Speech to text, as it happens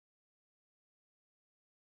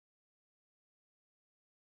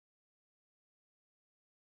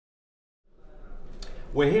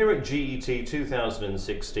We're here at GET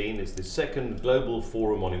 2016. It's the second Global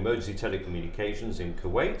Forum on Emergency Telecommunications in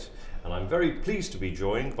Kuwait, and I'm very pleased to be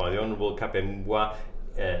joined by the Honourable Kapembwa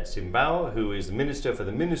Simbao, who is the Minister for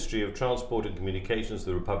the Ministry of Transport and Communications of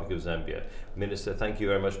the Republic of Zambia. Minister, thank you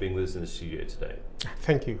very much for being with us in the studio today.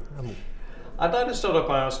 Thank you. I'd like to start off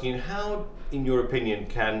by asking, how, in your opinion,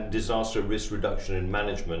 can disaster risk reduction and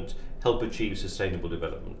management help achieve sustainable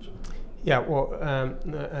development? Yeah, well,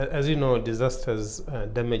 as you know, disasters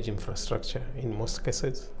damage infrastructure in most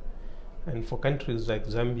cases. And for countries like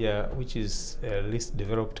Zambia, which is a least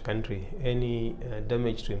developed country, any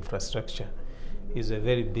damage to infrastructure is a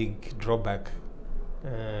very big drawback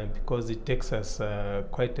because it takes us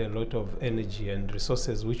quite a lot of energy and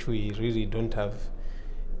resources which we really don't have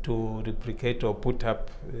to replicate or put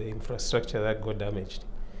up the infrastructure that got damaged.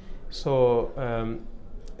 So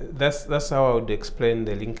that's how I would explain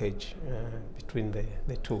the linkage between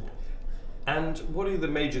the two. And what are the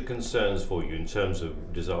major concerns for you in terms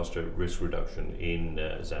of disaster risk reduction in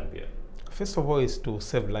Zambia? First of all is to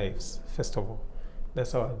save lives, first of all.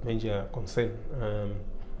 That's our major concern.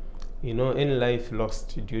 You know, any life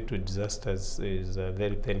lost due to disasters is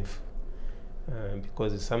very painful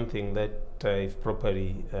because it's something that if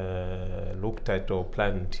properly looked at or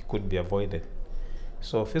planned could be avoided.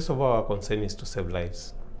 So first of all, our concern is to save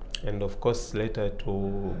lives. And of course later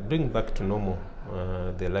to bring back to normal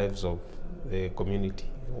the lives of the community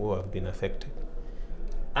who have been affected.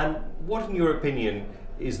 And what, in your opinion,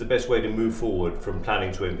 is the best way to move forward from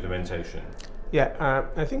planning to implementation? Yeah,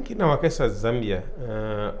 I think in our case as Zambia,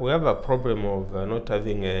 we have a problem of not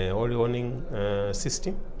having a early warning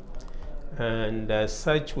system. And as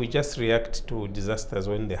such, we just react to disasters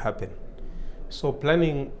when they happen. So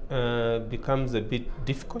planning becomes a bit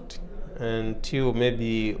difficult until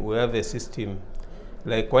maybe we have a system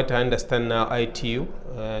like what I understand now, ITU,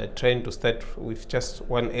 trying to start with just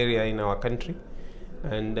one area in our country,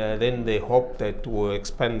 and then they hope that we'll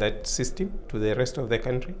expand that system to the rest of the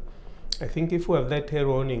country. I think if we have that early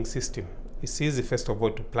warning system, it's easy first of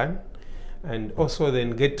all to plan and also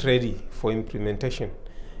then get ready for implementation.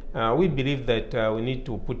 We believe that we need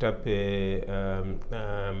to put up a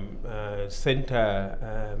center,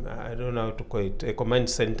 I don't know how to call it, a command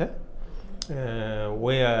center,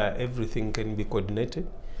 where everything can be coordinated,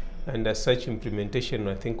 and as such implementation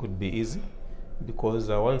I think would be easy because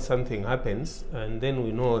once something happens and then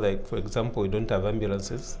we know, like for example we don't have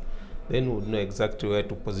ambulances, then we would know exactly where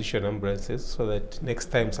to position ambulances so that next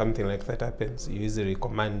time something like that happens you easily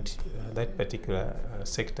command that particular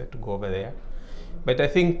sector to go over there. But I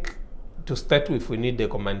think to start with we need a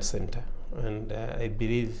command center, and I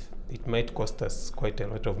believe it might cost us quite a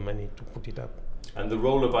lot of money to put it up. And the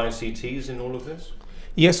role of ICTs in all of this?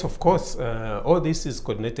 Yes, of course. All this is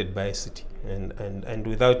coordinated by ICT, and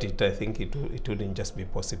without it, I think it wouldn't just be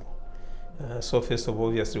possible. So first of all,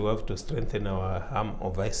 obviously, we have to strengthen our arm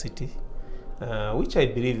of ICT, which I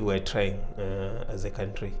believe we're trying as a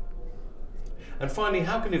country. And finally,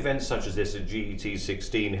 how can events such as this at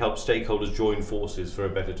GET-16 help stakeholders join forces for a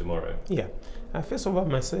better tomorrow? Yeah. First of all, I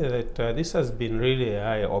must say that this has been really an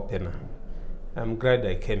eye-opener. I'm glad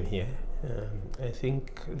I came here. I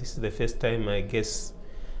think this is the first time, I guess,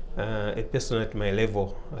 a person at my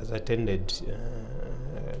level has attended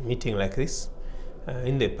a meeting like this.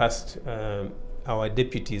 In the past, our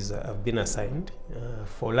deputies have been assigned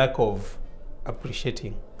for lack of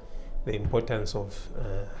appreciating the importance of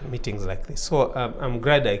meetings like this. So I'm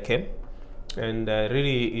glad I came, and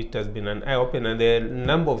really it has been an eye-opener. There are a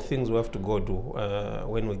number of things we have to go do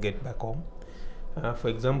when we get back home. For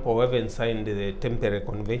example, we haven't signed the temporary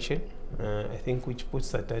convention, I think, which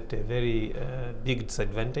puts us at a very big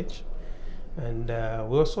disadvantage. And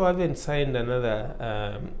we also haven't signed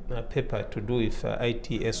another paper to do with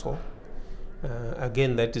ITSO.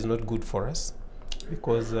 Again, that is not good for us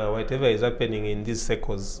because whatever is happening in these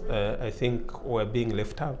circles, I think we're being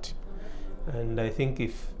left out. And I think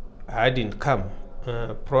if I hadn't come,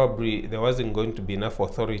 probably there wasn't going to be enough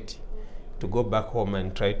authority to go back home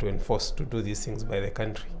and try to enforce to do these things by the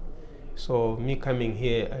country. So me coming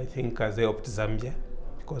here, I think, has helped Zambia,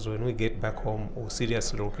 because when we get back home, we'll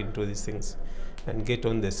seriously look into these things and get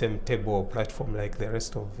on the same table or platform like the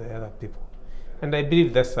rest of the other people. And I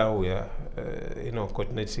believe that's how we are,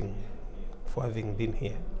 coordinating for having been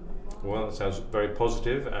here. Well, that sounds very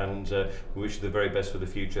positive, and we wish you the very best for the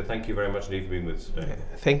future. Thank you very much indeed for being with us today.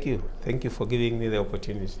 Thank you. Thank you for giving me the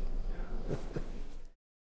opportunity.